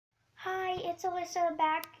it's Alyssa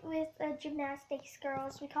back with the Gymnastics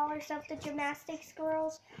girls. We call ourselves the Gymnastics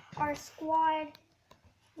girls. Our squad,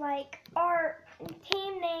 our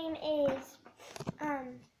team name is, our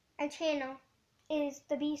channel is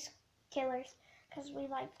the Beast Killers because we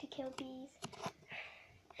like to kill bees.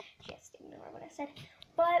 Just ignore what I said.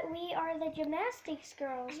 But we are the Gymnastics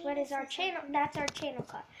girls. What is our channel? That's our channel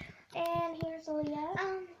cut. And here's Leah.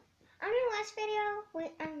 On our last video,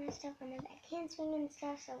 I messed up on the back handspring and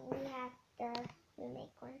stuff, so we have to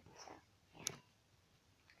remake one. So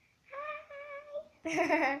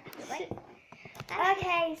yeah. Hi.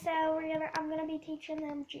 Okay, so I'm gonna be teaching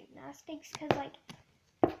them gymnastics because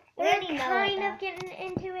they're kind of getting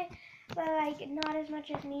into it, but not as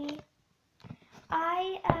much as me.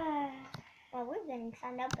 Well, we're getting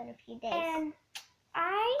signed up in a few days. And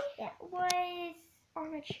I was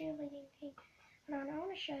on a cheerleading team. Hold on, I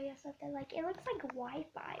want to show you something. It looks like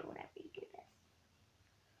Wi-Fi whenever you do this.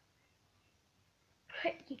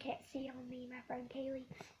 But you can't see on me, my friend Kaylee.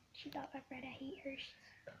 She thought my friend, I hate her.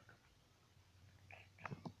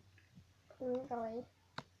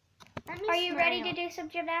 Are you ready to do some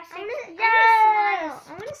gymnastics? Yes!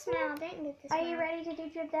 I want to smile. Are you ready to do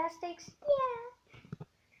gymnastics? Yeah.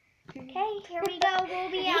 Okay, here we go.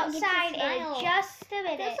 We'll be outside in just a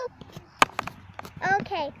minute.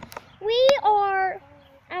 Okay, we are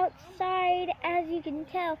outside. As you can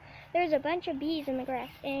tell, there's a bunch of bees in the grass,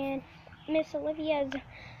 and Miss Olivia's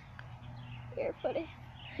barefooted.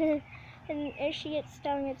 And if she gets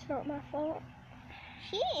stung, it's not my fault.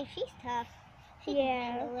 She's tough. She can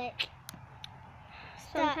handle it.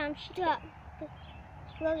 Sometimes she can.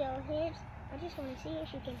 Roll your hips. I just want to see if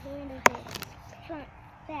she can handle it. Front,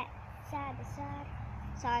 back, side to side.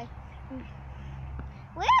 Sorry.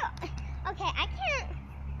 Well, okay, I can't.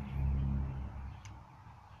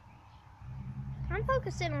 I'm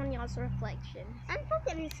focusing on y'all's reflection. I'm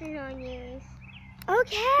focusing on yours.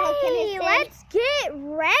 Okay, let's get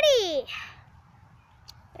ready.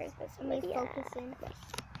 There's this Olivia. Focusing.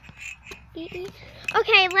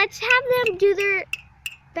 Okay, let's have them do their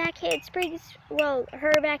back handsprings. Well,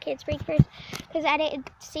 her back handspring first, because I didn't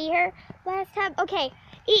see her last time. Okay,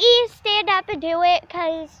 stand up and do it,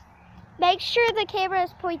 because make sure the camera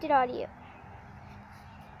is pointed on you.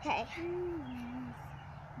 Okay.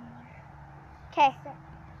 Okay.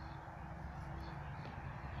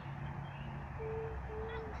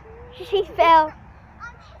 She fell.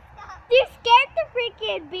 You scared the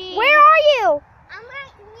freaking bee. Where are you? I'm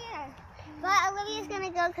right here. But Olivia's going to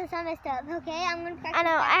go because I messed up. Okay, I'm going to practice. I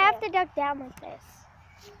know. I have to duck down like this.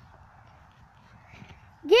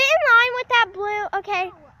 Get in line with that blue.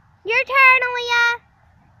 Okay. Your turn, Aaliyah.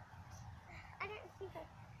 I don't see her.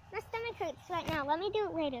 My stomach hurts right now. Let me do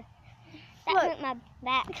it later. That Look, hurt my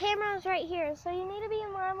back. The camera's right here, so you need to be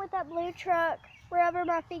in line with that blue truck wherever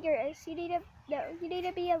my finger is. You need to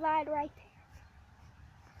be in line right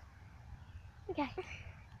there. Okay.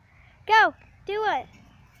 Go. Do it.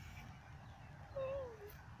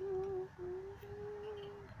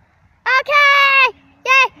 Okay.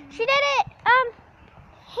 Yay. She did it.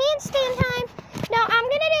 Handstand time. Now I'm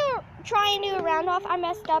gonna try and do a round off. I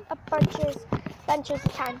messed up a bunches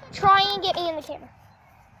of time. Try and get me in the camera.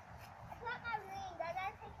 It's not my ring. I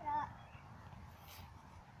gotta pick it up.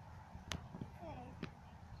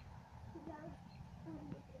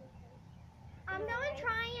 I'm going to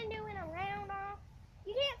try and doing a round off.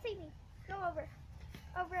 You can't see me. Go over.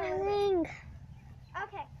 Over a little bit. Ring.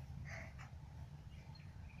 Okay.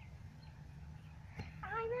 I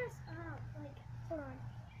messed up. Hold on.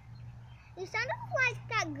 You sounded like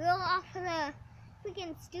that girl off of the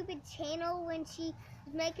freaking stupid channel when she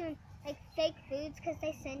was making fake foods because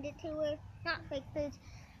they send it to her. Not fake foods,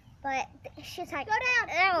 but she's like, Go down.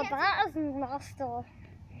 Oh, that was nostal.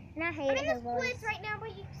 And I hate I'm in her the voice. splits right now, but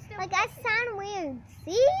you can still. I sound weird.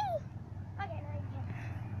 See? Okay, now you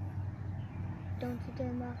can. Don't you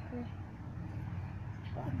dare mock me.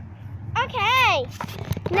 Okay.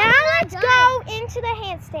 Now let's go into the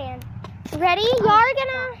handstand. Ready? Y'all are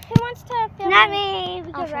gonna. Who wants to film? Not me,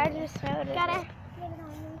 because I film just showed it. Gotta get it on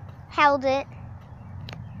me. Held it.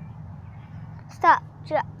 Stop.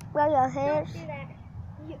 Roll your Don't hips. do that.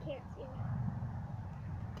 You can't see me.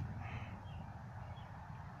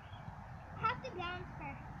 I have to dance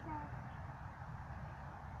first. So.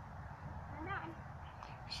 I'm done.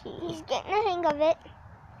 She's getting the hang of it.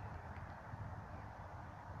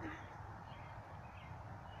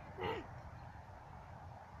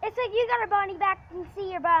 It's like you got a bony back and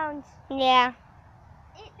see your bones. Yeah.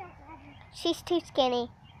 It doesn't matter. She's too skinny.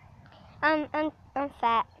 I'm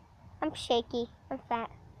fat. I'm shaky. I'm fat.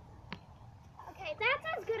 Okay, that's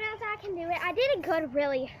as good as I can do it. I did it good,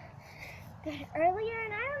 really good earlier,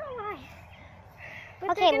 and I don't know why.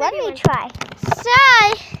 Okay, let me try.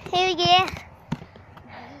 So, here we go.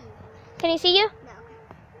 Can you see you?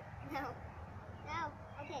 No.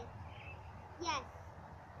 Okay. Yes.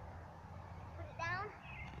 Put it down.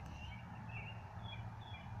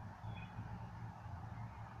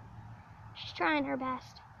 She's trying her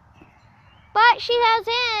best. But she goes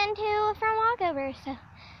into a front walkover, so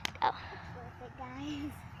go. Worth it,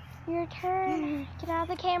 guys. Your turn. Get out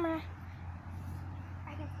of the camera. I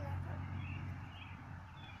can see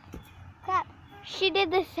that. Crap. She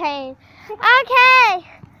did the same. Okay.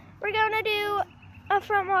 We're going to do a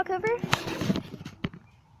front walkover.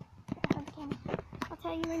 I'll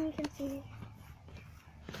tell you when you can see me.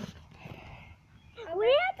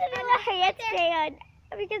 We have to do a handstand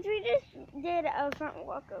because we just did a front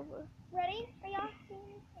walkover. Ready? Are y'all seeing me?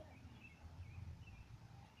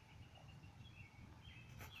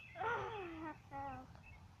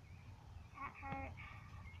 That hurt.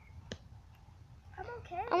 I'm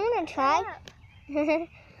okay. I want to try. Okay,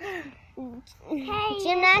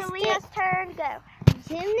 Gymnastics. Leah's turn. Go.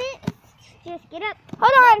 Gymnastics. Just get up.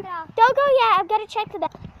 Hold on. Don't go yet. I've got to check the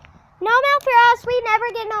bell. No mail for us. We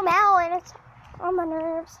never get no mail, and it's on my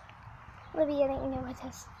nerves. Olivia, that you know what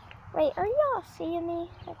this. Wait, are y'all seeing me?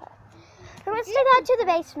 Okay. Who wants to go to the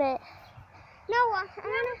basement? No, I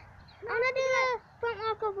wanna do the front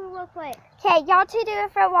walkover real quick. Okay, y'all two do a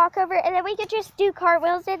front walkover, and then we could just do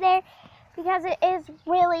cartwheels in there because it is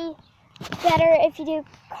really better if you do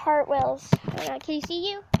cartwheels. Hold on, can you see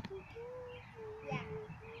you? Yeah.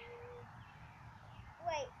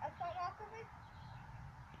 Wait, a front walkover?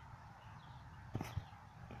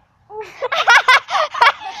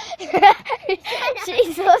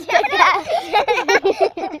 She slipped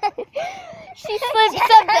She slipped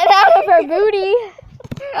something out of her booty.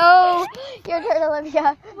 Oh, your turn,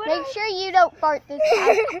 Olivia. Make sure you don't fart this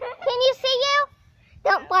time. Can you see you?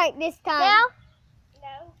 Don't fart this time. No.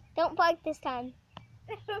 Don't fart this time.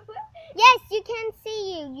 Yes, you can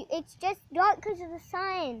see you. It's just dark because of the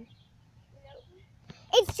sun.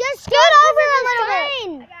 It's just Scoot over a little bit.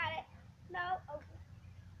 I got it. No. Oh.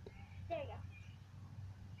 There you go.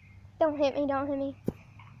 Don't hit me, don't hit me.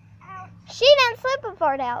 Ouch. She didn't slip and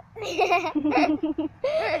fart out.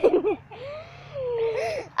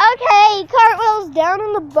 Okay, cartwheels down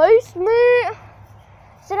in the basement.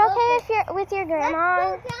 Is it okay if you're with your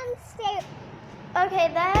grandma? Let's go downstairs. Okay,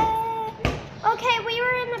 okay, we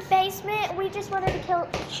were in the basement. We just wanted to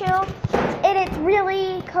chill. And it's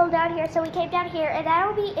really cold out here, so we came down here. And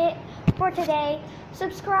that'll be it for today.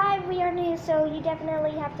 Subscribe. We are new, so you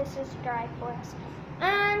definitely have to subscribe for us.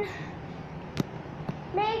 And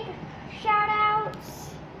make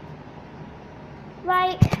shout-outs.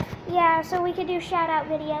 Like, yeah, so we could do shout-out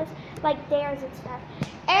videos, like dares and stuff.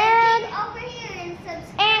 And Over here and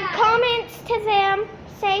subscribe. And comments to them.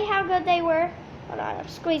 Say how good they were. Hold on,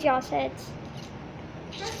 squeeze y'all's heads.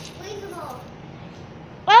 Just squeeze them all.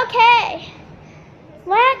 Okay,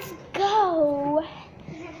 let's go.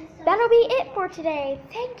 That'll be it for today.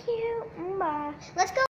 Thank you. Bye. Let's go.